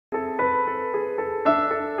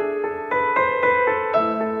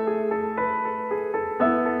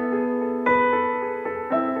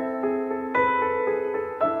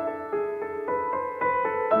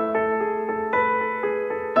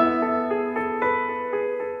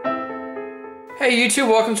Hey YouTube,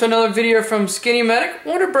 welcome to another video from SkinnyMedic. I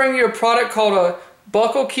want to bring you a product called a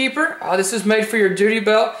buckle keeper. This is made for your duty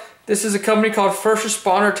belt. This is a company called First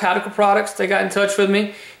Responder Tactical Products. They got in touch with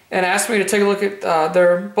me and asked me to take a look at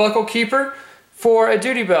their buckle keeper for a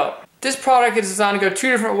duty belt. This product is designed to go two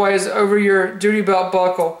different ways over your duty belt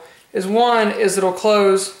buckle. One is it'll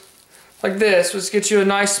close like this, which gets you a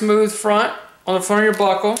nice smooth front on the front of your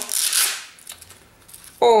buckle,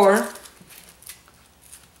 or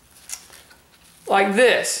like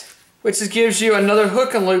this, which gives you another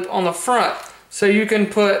hook and loop on the front, so you can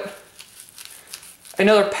put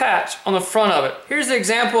another patch on the front of it. Here's the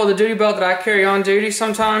example of the duty belt that I carry on duty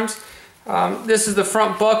sometimes. This is the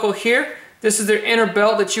front buckle here. This is the inner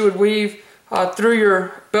belt that you would weave through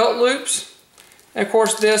your belt loops. And of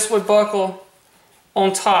course this would buckle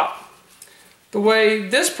on top. The way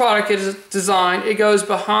this product is designed, it goes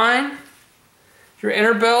behind your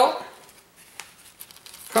inner belt,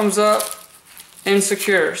 comes up, and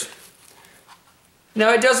secures.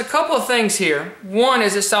 Now it does a couple of things here. One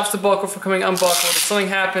is it stops the buckle from coming unbuckled. If something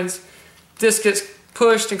happens, this gets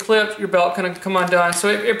pushed and clipped, your belt can come undone. So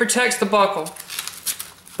it protects the buckle.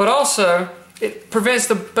 But also, it prevents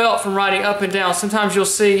the belt from riding up and down. Sometimes you'll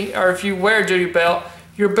see, or if you wear a duty belt,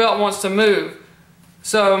 your belt wants to move.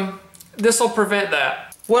 So this will prevent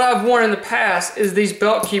that. What I've worn in the past is these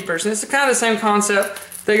belt keepers. And it's kind of the same concept.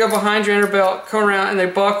 They go behind your inner belt, come around, and they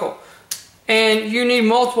buckle. And you need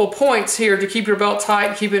multiple points here to keep your belt tight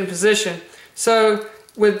and keep it in position. So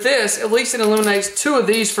with this, at least it eliminates two of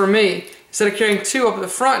these for me. Instead of carrying two up at the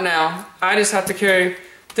front now, I just have to carry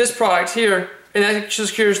this product here, and that just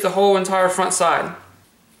secures the whole entire front side.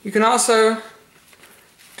 You can also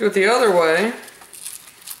do it the other way.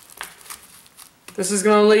 This is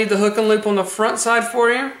going to leave the hook and loop on the front side for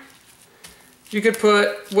you. You could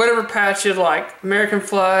put whatever patch you'd like, American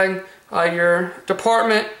flag, your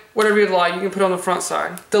department, whatever you'd like, you can put on the front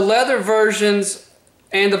side. The leather versions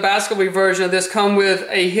and the basketball version of this come with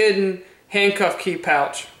a hidden handcuff key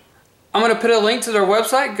pouch. I'm going to put a link to their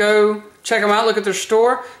website. Go check them out, look at their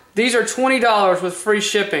store. These are $20 with free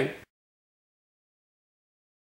shipping.